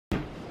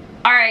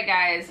Alright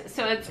guys,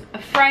 so it's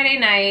a Friday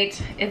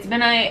night. It's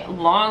been a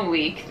long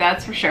week,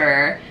 that's for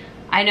sure.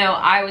 I know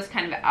I was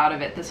kind of out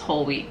of it this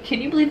whole week.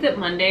 Can you believe that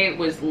Monday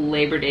was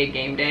Labor Day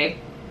game day?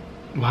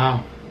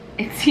 Wow.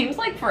 It seems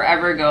like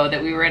forever ago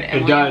that we were at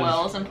Emily and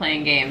Will's and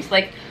playing games.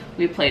 Like,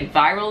 we played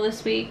Viral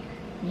this week.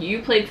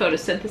 You played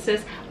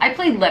Photosynthesis. I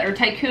played Letter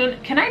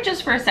Tycoon. Can I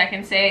just for a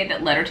second say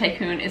that Letter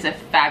Tycoon is a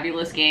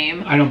fabulous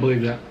game? I don't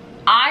believe that.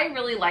 I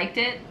really liked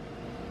it.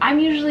 I'm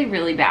usually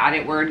really bad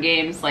at word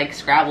games, like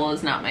Scrabble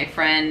is not my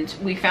friend.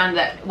 We found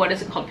that, what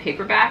is it called,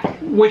 paperback?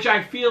 Which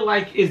I feel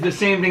like is the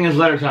same thing as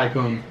Letter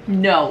Tycoon.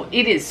 No,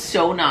 it is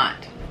so not.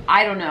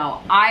 I don't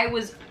know. I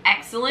was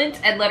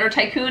excellent at Letter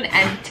Tycoon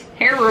and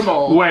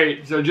terrible.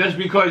 Wait, so just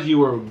because you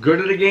were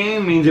good at a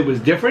game means it was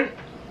different?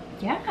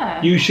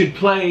 Yeah. You should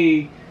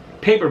play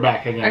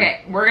paperback again.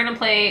 Okay, we're gonna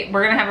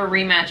have a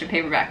rematch of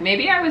paperback.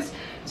 Maybe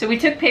so we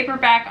took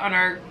paperback on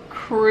our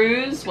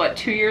cruise, what,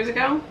 2 years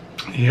ago?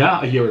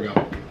 Yeah, a year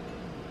ago.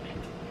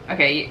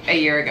 Okay, a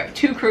year ago.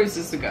 2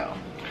 cruises ago.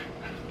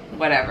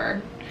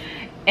 Whatever.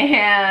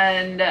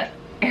 And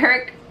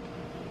Eric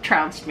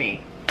trounced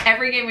me.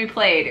 Every game we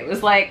played, it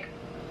was like,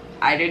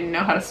 I didn't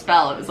know how to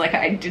spell. It was like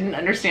I didn't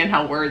understand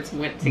how words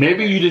went together.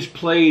 Maybe you just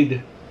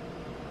played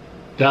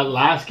that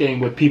last game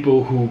with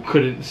people who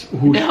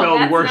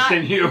spelled worse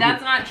than you.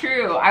 That's not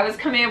true. I was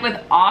coming up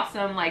with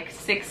awesome, like,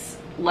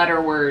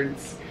 6-letter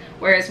words.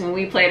 Whereas when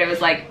we played, it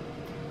was like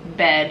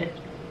bed,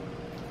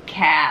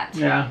 cat,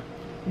 yeah,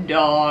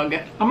 dog.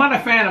 I'm not a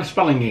fan of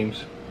spelling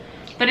games.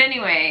 But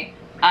anyway,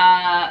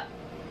 I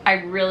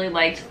really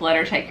liked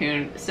Letter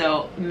Tycoon,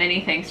 so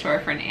many thanks to our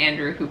friend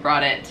Andrew who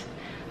brought it.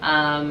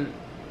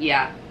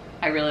 Yeah,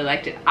 I really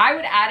liked it. I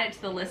would add it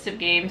to the list of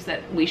games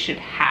that we should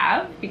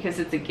have because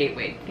it's a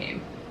gateway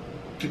game.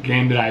 It's a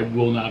game that I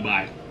will not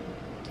buy.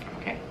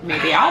 Okay,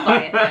 maybe I'll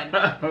buy it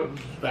then.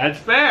 That's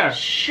fair.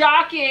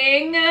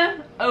 Shocking!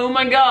 Oh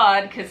my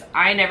god, because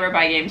I never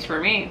buy games for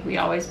me. We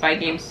always buy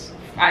games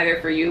either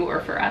for you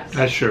or for us.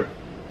 That's true.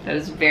 That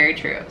is very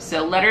true.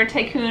 So Letter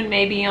Tycoon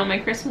may be on my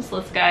Christmas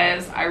list,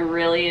 guys. I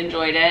really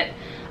enjoyed it.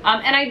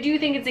 And I do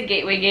think it's a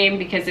gateway game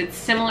because it's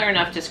similar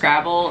enough to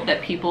Scrabble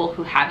that people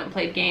who haven't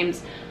played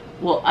games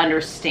will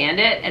understand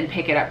it and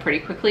pick it up pretty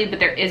quickly, but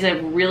there is a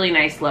really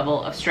nice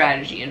level of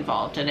strategy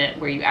involved in it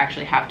where you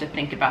actually have to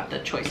think about the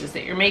choices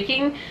that you're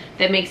making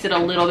that makes it a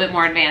little bit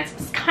more advanced.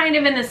 It's kind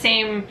of in the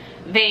same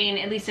vein,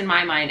 at least in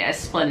my mind, as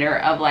Splendor,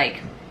 of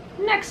like,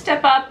 next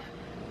step up,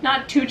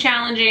 not too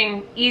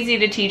challenging, easy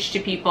to teach to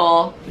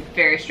people,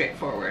 very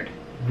straightforward.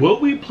 Will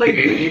we play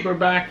the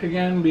paperback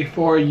again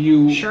before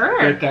you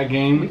get that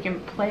game? We can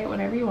play it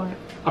whenever you want.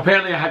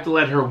 Apparently I have to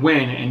let her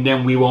win and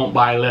then we won't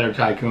buy Letter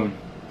Tycoon.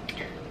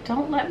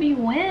 Don't let me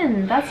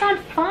win. That's not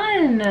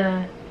fun.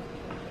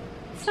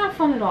 It's not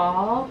fun at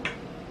all.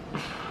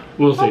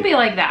 We'll see. Don't be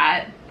like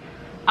that.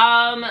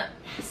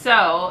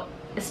 So,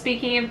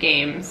 speaking of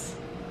games,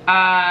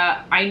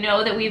 I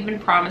know that we've been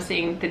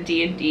promising the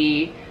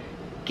D&D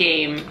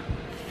game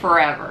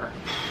forever.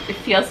 It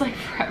feels like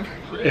forever.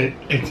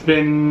 It's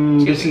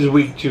been, this is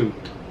week 2.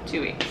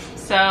 2 weeks.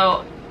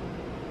 So,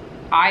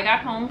 I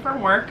got home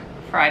from work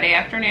Friday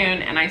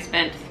afternoon and I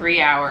spent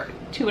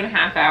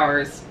 2.5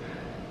 hours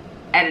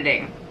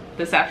editing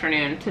this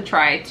afternoon to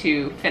try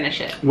to finish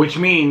it. Which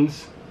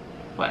means...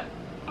 What?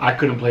 I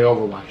couldn't play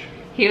Overwatch.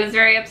 He was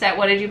very upset.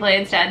 What did you play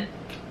instead?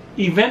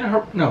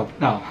 No.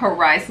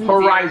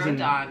 Horizon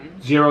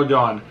Zero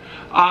Dawn.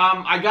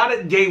 I got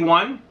it day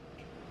 1.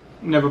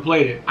 Never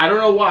played it. I don't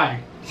know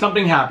why.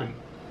 Something happened.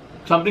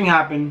 Something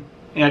happened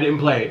and I didn't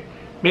play it.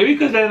 Maybe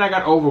because then I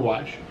got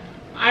Overwatch.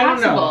 I don't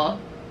know.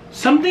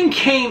 Something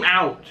came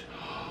out.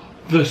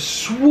 The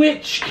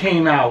Switch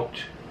came out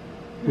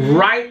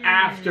right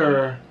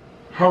after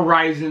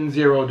Horizon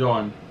Zero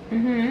Dawn.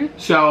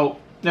 So,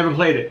 never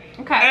played it.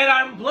 Okay. And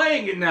I'm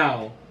playing it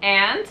now.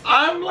 And?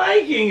 I'm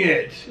liking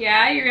it.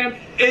 Yeah, you're gonna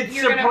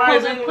pull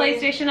the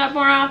PlayStation up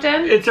more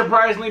often? It's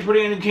surprisingly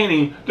pretty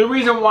entertaining. The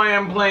reason why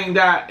I'm playing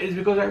that is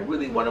because I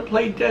really want to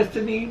play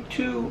Destiny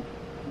 2,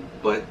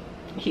 but...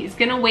 He's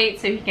gonna wait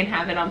so he can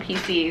have it on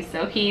PC.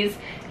 So he's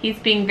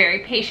being very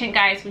patient,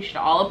 guys. We should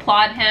all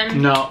applaud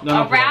him. No,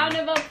 a round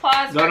of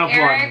applause for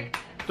Eric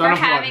for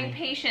having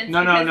patience.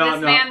 Because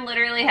this man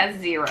literally has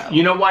 0.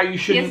 You know why you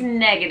shouldn't? He has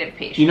negative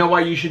patience. You know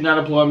why you should not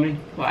applaud me?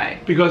 Why?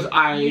 Because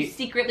you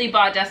secretly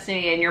bought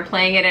Destiny and you're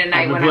playing it at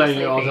night when I'm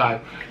sleeping. It all the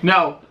time.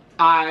 No,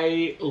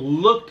 I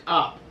looked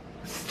up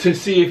to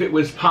see if it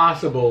was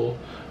possible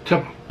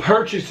to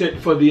purchase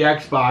it for the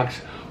Xbox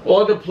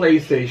or the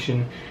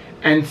PlayStation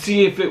and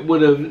see if it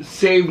would have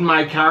saved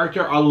my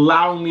character,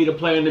 allowing me to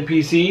play on the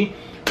PC,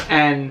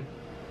 and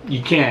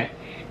you can't.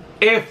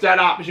 If that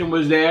option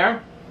was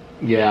there,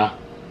 yeah,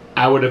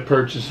 I would have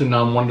purchased it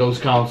on one of those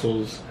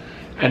consoles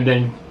and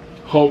then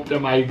hoped that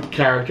my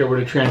character would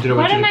have transferred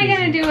over to the PC. What am I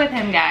gonna do with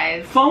him,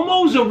 guys?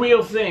 FOMO's a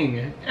real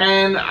thing,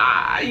 and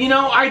you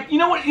know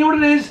what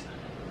it is?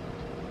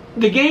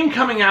 The game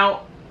coming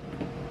out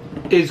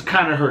is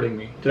kind of hurting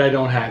me that I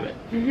don't have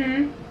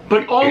it.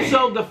 But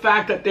also the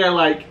fact that they're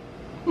like,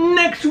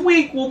 next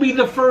week will be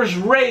the first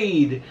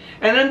raid,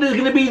 and then there's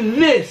gonna be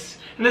this,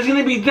 and there's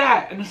gonna be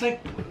that, and it's like,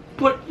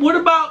 but what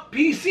about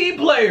PC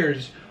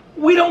players?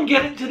 We don't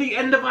get it to the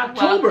end of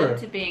October. Welcome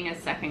to being a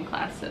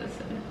second-class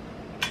citizen.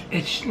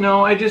 It's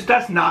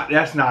that's not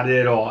it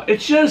at all.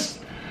 It's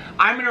just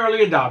I'm an early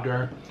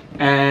adopter,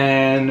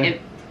 and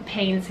it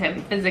pains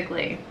him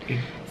physically.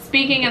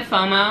 Speaking of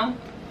FOMO,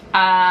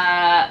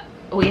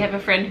 we have a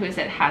friend who is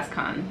at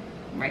HasCon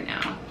right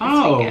now.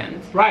 This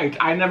weekend. Right.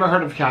 I never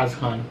heard of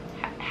HasCon.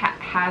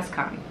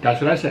 HasCon.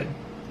 That's what I said.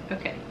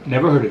 Okay.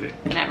 Never heard of it.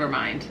 Never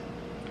mind.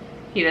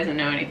 He doesn't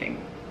know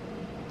anything.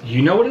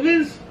 You know what it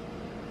is?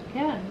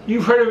 Yeah.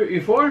 You've heard of it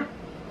before?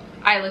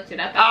 I looked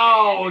it up.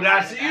 Oh,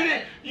 that's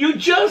it. You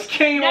just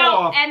came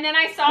off. And then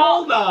I saw.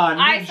 Hold on.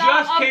 I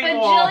saw a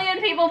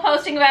bajillion people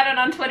posting about it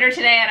on Twitter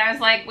today, and I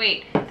was like,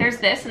 wait, there's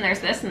this, and there's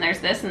this, and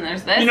there's this, and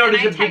there's this. You know,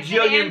 there's a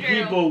bajillion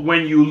people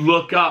when you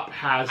look up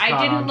HasCon.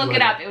 I didn't look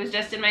it up. It was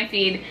just in my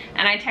feed,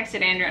 and I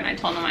texted Andrew and I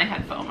told him I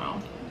had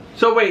FOMO.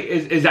 So wait,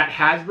 is that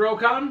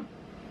HasbroCon?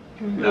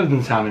 That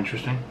doesn't sound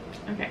interesting.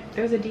 Okay.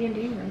 There's a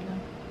D&D room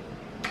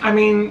though. I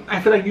mean,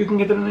 I feel like you can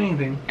get that in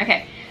anything.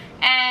 Okay.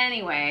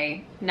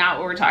 Anyway, not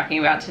what we're talking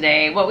about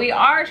today. What we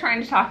are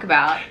trying to talk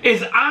about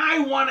is I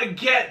want to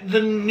get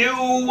the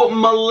new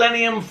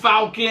Millennium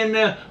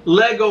Falcon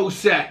Lego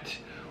set,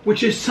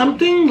 which is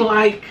something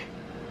like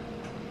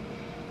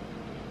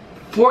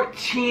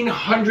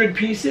 1,400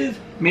 pieces.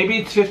 Maybe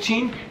it's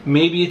 15,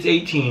 maybe it's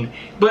 18.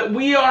 But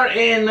we are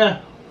in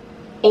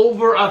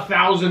over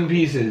 1,000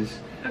 pieces.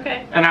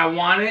 Okay. And I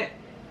want it,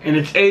 and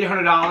it's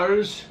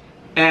 $800,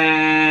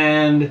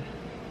 and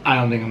I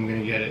don't think I'm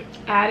gonna get it.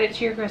 Add it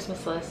to your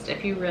Christmas list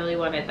if you really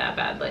want it that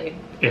badly.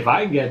 If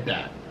I get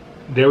that,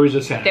 there is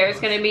a Santa There's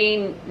Claus.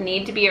 gonna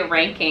need to be a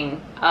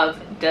ranking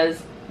of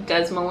does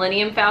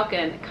Millennium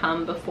Falcon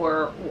come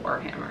before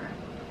Warhammer?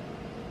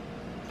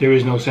 There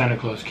is no Santa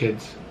Claus,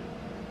 kids.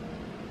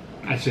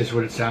 That's just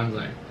what it sounds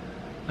like.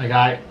 Like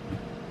I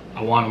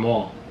want them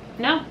all.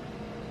 No.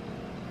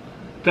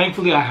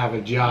 Thankfully, I have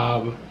a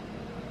job,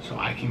 so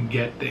I can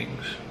get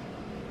things.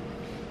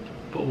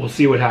 But we'll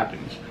see what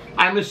happens.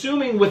 I'm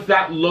assuming with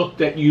that look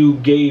that you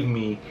gave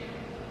me,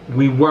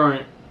 we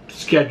weren't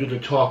scheduled to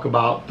talk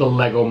about the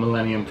Lego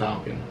Millennium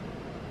Falcon.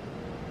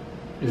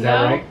 Is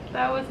that right?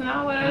 That was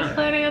not what I was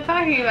planning on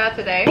talking about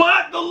today.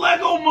 But the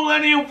Lego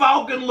Millennium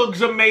Falcon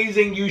looks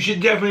amazing. You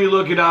should definitely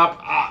look it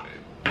up.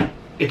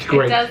 It's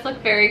great. It does look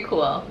very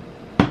cool.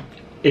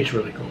 It's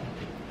really cool.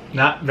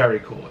 Not very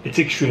cool. It's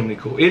extremely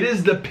cool. It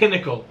is the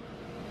pinnacle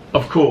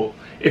of cool,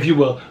 if you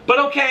will. But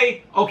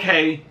okay,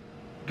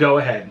 go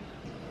ahead.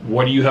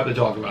 What do you have to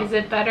talk about? Is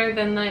it better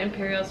than the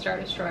Imperial Star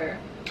Destroyer?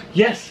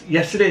 Yes,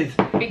 yes it is.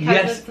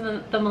 Because it's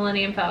the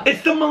Millennium Falcon.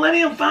 It's the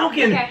Millennium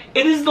Falcon. Okay.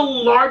 It is the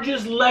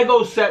largest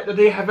Lego set that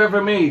they have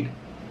ever made.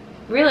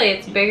 Really,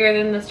 it's bigger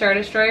than the Star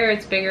Destroyer.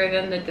 It's bigger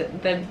than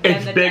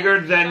It's bigger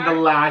than the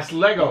last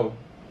Lego.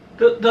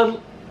 The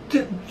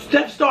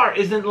Death Star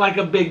isn't like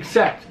a big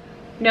set.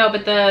 No,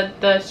 but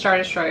the Star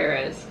Destroyer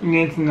is.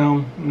 It's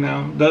no.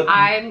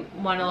 I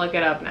want to look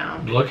it up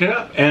now. Look it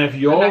up, and if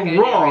you're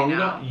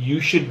wrong, you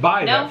should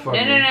buy that for me.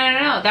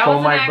 No. That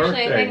wasn't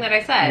actually a thing that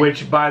I said.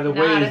 Which, by the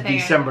way, is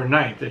December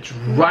 9th. It's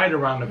right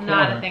around the corner.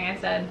 Not a thing I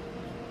said.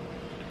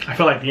 I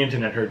feel like the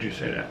internet heard you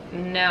say that.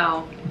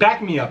 No.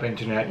 Back me up,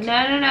 internet.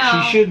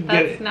 No. She should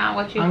get it. That's not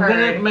what you heard.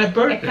 heard. I'm gonna my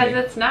birthday. Because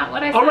it's not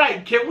what I said. All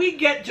right, can we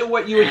get to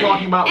what you were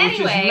talking about, which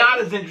is not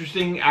as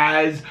interesting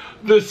as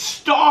the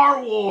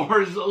Star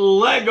Wars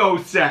Lego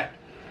set.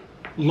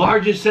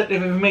 Largest set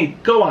they've ever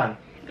made. Go on.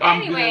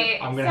 I'm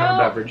gonna have a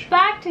beverage.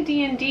 Back to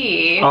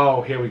D&D.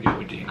 Oh, here we go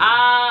with D&D.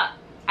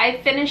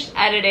 I finished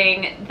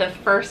editing the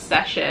first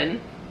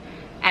session,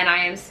 and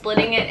I am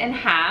splitting it in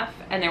half,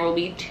 and there will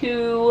be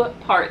 2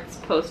 parts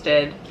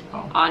posted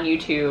on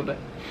YouTube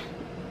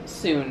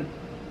soon.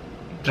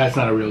 That's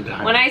not a real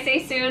time. When I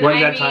say soon, what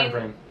is that time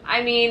frame?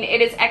 I mean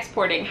it is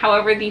exporting.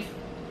 However, the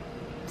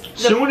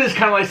soon is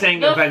kind of like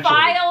saying eventually.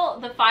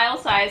 The file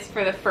size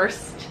for the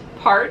first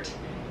part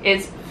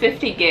is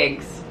 50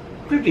 gigs.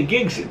 50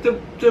 gigs.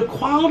 The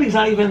quality's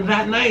not even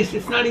that nice.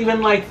 It's not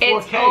even like 4K.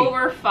 It's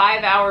over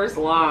 5 hours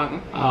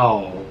long.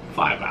 Oh,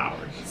 5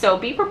 hours. So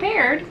be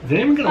prepared. Is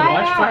anyone gonna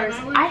watch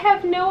 5 hours? I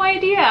have no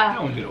idea.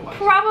 No one's gonna watch.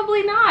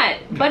 Probably not.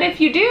 But if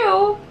you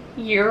do,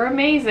 you're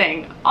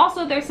amazing.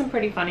 Also, there's some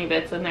pretty funny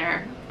bits in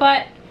there.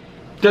 But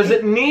does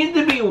it need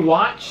to be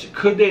watched?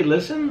 Could they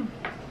listen?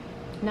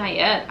 Not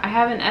yet. I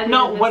haven't edited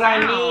No, what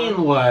sound. I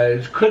mean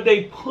was, could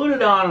they put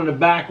it on in the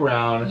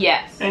background?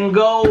 Yes. And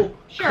go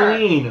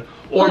clean,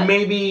 or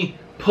maybe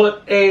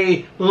put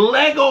a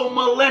Lego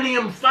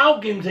Millennium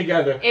Falcon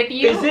together.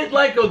 Is it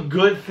like a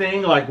good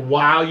thing, like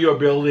while you're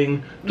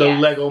building the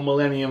Lego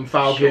Millennium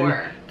Falcon,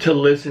 to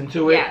listen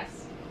to it?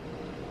 Yes.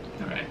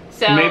 All right.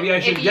 So maybe I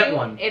should get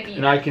one,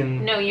 and I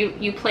can. No,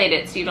 you played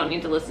it, so you don't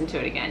need to listen to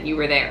it again. You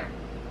were there,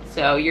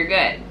 so you're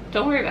good.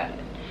 Don't worry about it.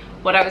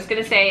 What I was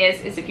gonna say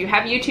is if you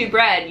have YouTube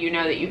Red, you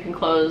know that you can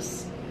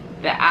close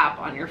the app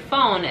on your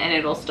phone and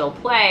it'll still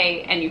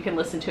play, and you can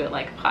listen to it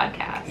like a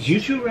podcast. Is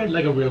YouTube Red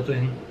like a real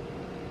thing?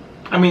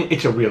 I mean,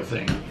 it's a real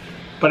thing.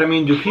 But I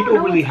mean, do people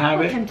really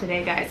have it? Him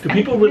today, guys. Do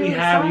people really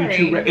have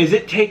YouTube Red? Is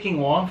it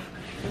taking off?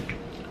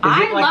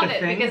 I love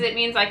it because it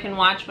means I can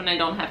watch when I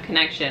don't have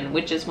connection,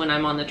 which is when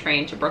I'm on the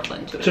train to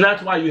Brooklyn. So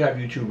that's why you have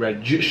YouTube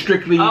Red,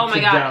 strictly to download. Oh my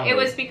god,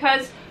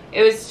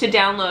 it was to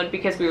download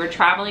because we were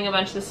traveling a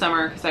bunch of the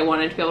summer because I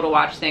wanted to be able to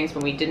watch things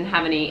when we didn't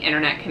have any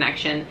internet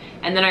connection.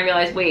 And then I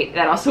realized, wait,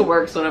 that also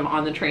works when I'm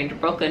on the train to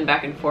Brooklyn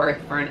back and forth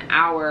for an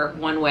hour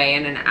one way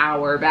and an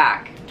hour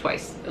back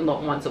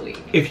once a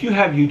week. If you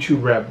have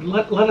YouTube Red,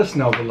 let us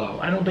know below.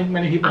 I don't think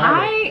many people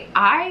have it.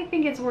 I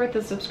think it's worth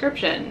a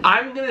subscription.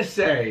 I'm going to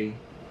say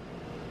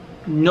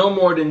no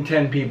more than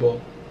 10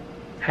 people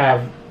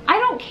have. I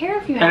don't care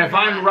if you have. And if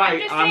I'm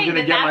right, I'm going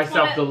to get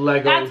myself the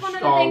Lego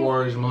Star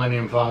Wars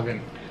Millennium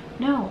Falcon.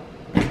 No.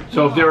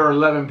 So if there are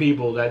 11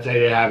 people that say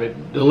they have it,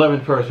 the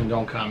 11th person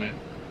don't comment,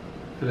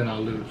 because then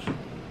I'll lose.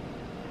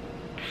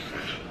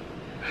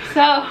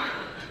 So,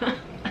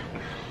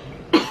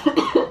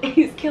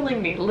 he's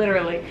killing me,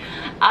 literally.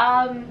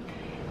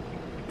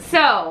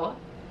 So,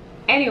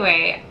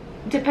 anyway,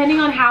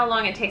 depending on how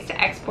long it takes to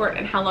export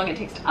and how long it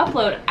takes to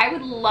upload, I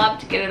would love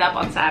to get it up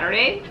on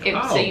Saturday,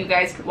 so you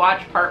guys could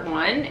watch part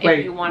 1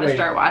 if you want to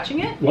start watching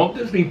it. Won't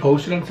this be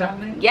posted on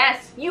Saturday?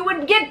 Yes, you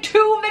would get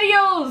 2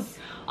 videos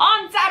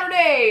on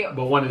Saturday.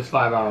 But one is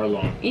 5 hours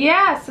long.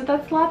 Yeah, so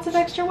that's lots of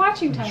extra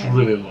watching time. It's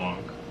really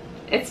long.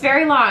 It's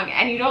very long,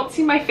 and you don't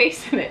see my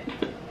face in it.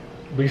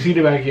 But you see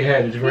the back of your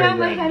head, it's very red. Yeah,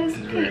 my head is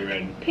very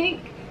red. Pink.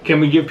 Can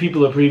we give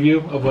people a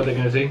preview of what they're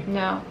gonna see?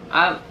 No.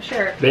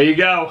 Sure. There you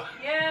go.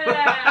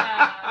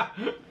 Yeah.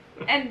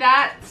 And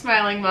that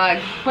smiling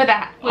mug with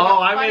that.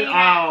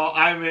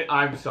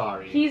 I'm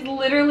sorry. He's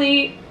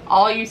literally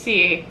all you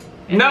see.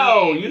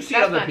 No, you see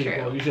other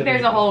people.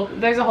 There's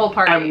a whole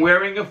party. I'm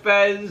wearing a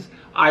fez.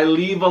 I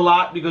leave a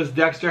lot because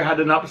Dexter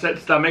had an upset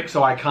stomach,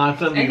 so I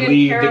constantly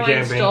leave the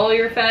campaign. Stole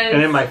your fez.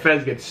 And then my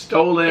fez gets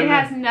stolen. It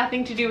has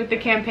nothing to do with the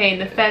campaign.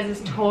 The fez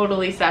is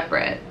totally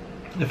separate.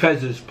 The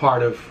fez is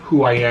part of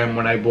who I am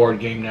when I board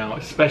game now,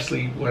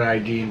 especially when I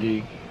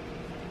D&D.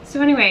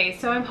 So anyway,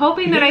 I'm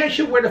hoping that I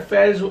should wear the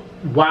fez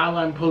while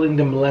I'm pulling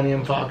the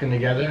Millennium Falcon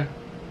together.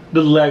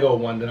 The Lego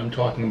one that I'm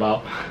talking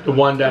about, the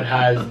one that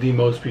has the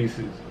most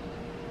pieces.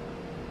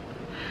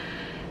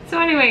 So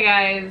anyway,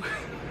 guys,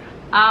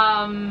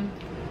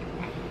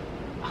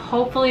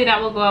 hopefully that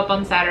will go up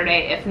on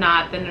Saturday. If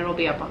not, then it'll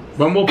be up on.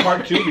 When will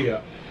part 2 be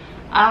up?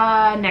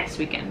 Next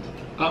weekend.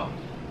 Oh.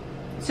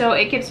 So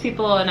it gives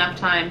people enough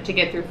time to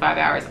get through 5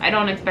 hours. I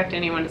don't expect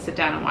anyone to sit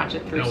down and watch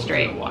it through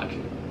straight. Watch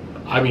it.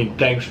 I mean,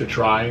 thanks for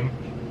trying.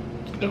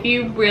 If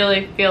you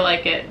really feel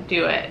like it,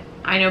 do it.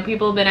 I know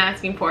people have been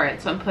asking for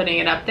it, so I'm putting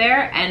it up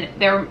there. And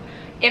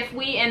if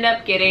we end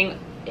up getting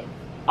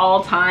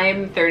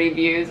all-time 30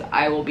 views,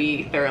 I will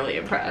be thoroughly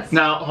impressed.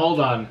 Now, hold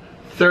on.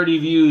 30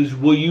 views,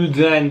 will you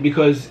then,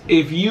 because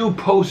if you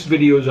post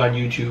videos on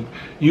YouTube,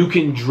 you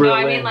can drill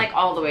in. No, I mean like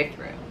all the way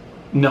through.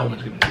 No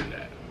one's going to do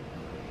that.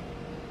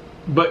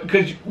 But,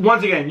 because,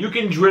 once again, you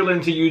can drill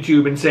into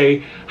YouTube and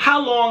say,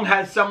 how long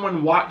has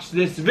someone watched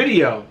this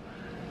video?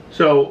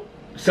 So,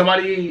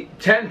 10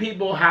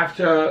 people have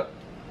to...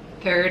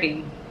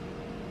 30.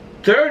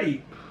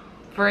 30?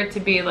 For it to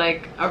be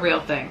like a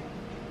real thing.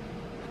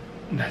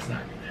 That's not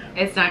gonna happen.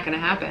 It's not gonna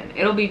happen.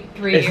 It'll be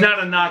 3 years. It's not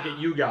a knock at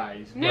you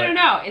guys.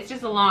 No. It's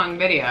just a long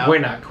video. We're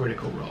not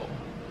Critical Role.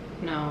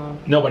 No.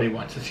 Nobody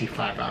wants to see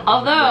 5 hours.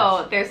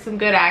 Although, there's some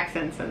good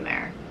accents in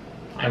there.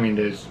 I mean,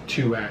 there's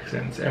 2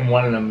 accents, and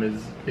one of them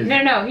is...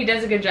 No, he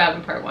does a good job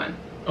in part 1.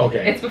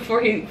 Okay. It's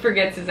before he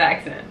forgets his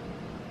accent.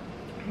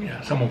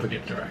 Yeah, someone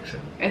forgets their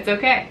accent. It's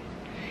okay.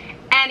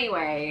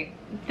 Anyway,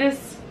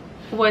 this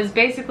was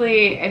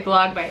basically a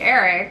vlog by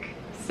Eric,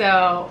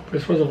 so...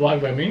 This was a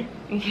vlog by me?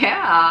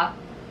 Yeah.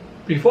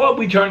 Before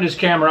we turned this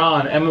camera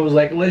on, Emma was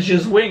like, let's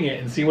just wing it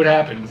and see what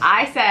happens.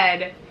 I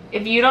said,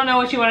 if you don't know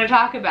what you want to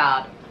talk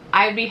about,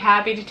 I'd be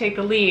happy to take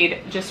the lead.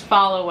 Just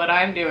follow what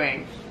I'm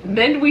doing.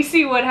 Then we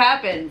see what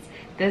happens.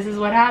 This is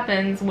what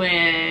happens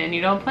when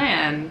you don't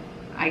plan,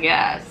 I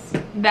guess.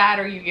 That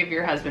or you give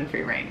your husband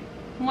free reign.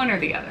 One or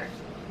the other.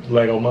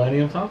 Lego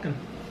Millennium Falcon.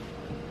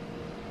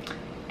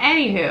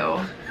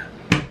 Anywho,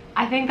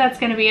 I think that's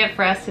going to be it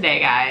for us today,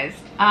 guys.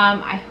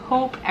 I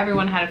hope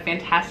everyone had a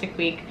fantastic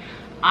week.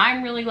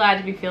 I'm really glad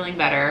to be feeling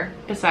better,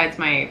 besides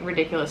my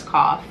ridiculous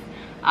cough.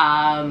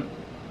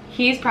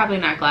 He's probably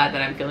not glad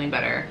that I'm feeling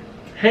better.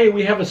 Hey,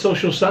 we have a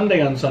social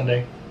Sunday on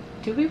Sunday.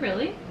 Do we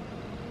really?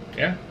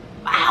 Yeah.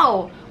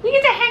 Wow! We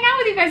get to hang out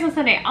with you guys on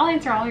Sunday. I'll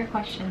answer all your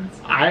questions.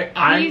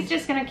 He's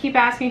just gonna keep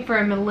asking for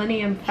a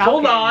Millennium Falcon.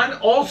 Hold on.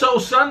 Also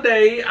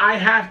Sunday, I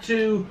have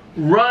to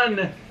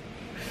run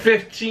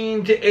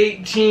 15 to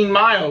 18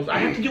 miles. I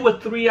have to do a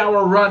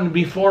 3-hour run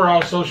before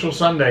our social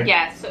Sunday.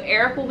 Yes, so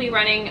Eric will be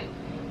running.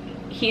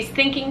 He's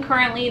thinking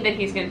currently that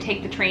he's gonna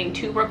take the train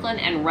to Brooklyn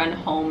and run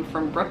home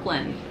from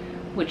Brooklyn,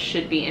 which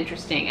should be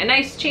interesting. A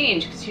nice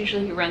change, because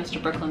usually he runs to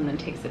Brooklyn and then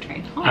takes the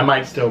train home. I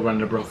might still run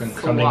to Brooklyn,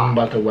 because I'm thinking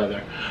about the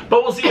weather.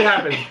 But we'll see what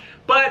happens.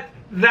 But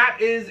that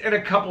is in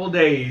a couple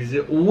days.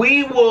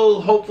 We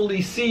will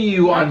hopefully see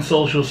you on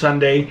Social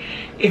Sunday.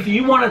 If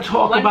you want to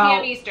talk 1 about...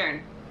 1 p.m.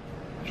 Eastern.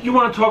 If you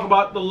want to talk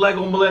about the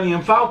Lego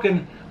Millennium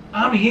Falcon,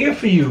 I'm here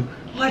for you.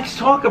 Let's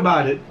talk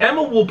about it.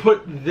 Emma will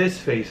put this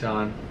face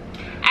on.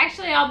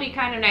 Actually, I'll be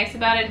kind of nice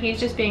about it. He's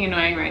just being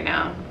annoying right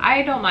now.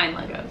 I don't mind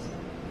Legos.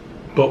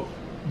 But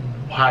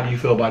how do you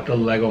feel about the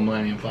Lego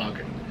Millennium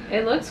Falcon?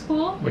 It looks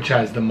cool. Which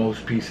has the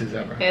most pieces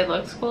ever. It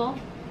looks cool.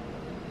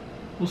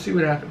 We'll see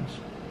what happens.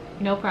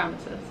 No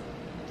promises.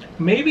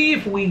 Maybe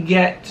if we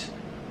get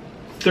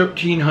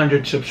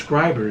 1,300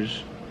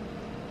 subscribers,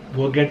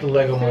 we'll get the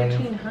Lego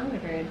Millennium.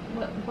 1,300?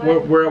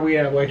 What? Where are we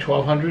at? Like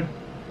 1,200?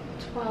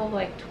 12,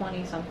 like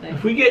 20 something.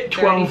 If we get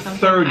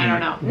 1,230, I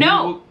don't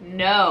know.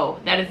 No,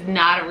 that is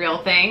not a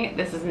real thing.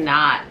 This is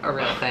not a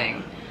real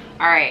thing.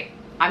 All right,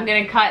 I'm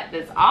gonna cut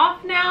this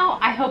off now.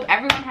 I hope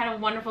everyone had a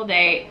wonderful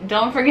day.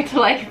 Don't forget to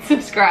like and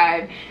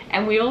subscribe,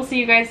 and we will see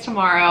you guys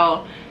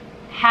tomorrow.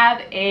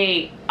 Have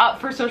a Up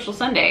for Social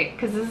Sunday,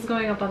 because this is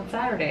going up on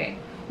Saturday.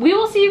 We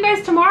will see you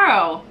guys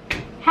tomorrow.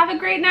 Have a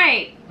great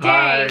night,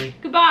 day. Bye.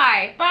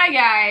 Goodbye. Bye,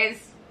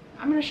 guys.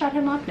 I'm gonna shut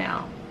him up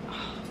now.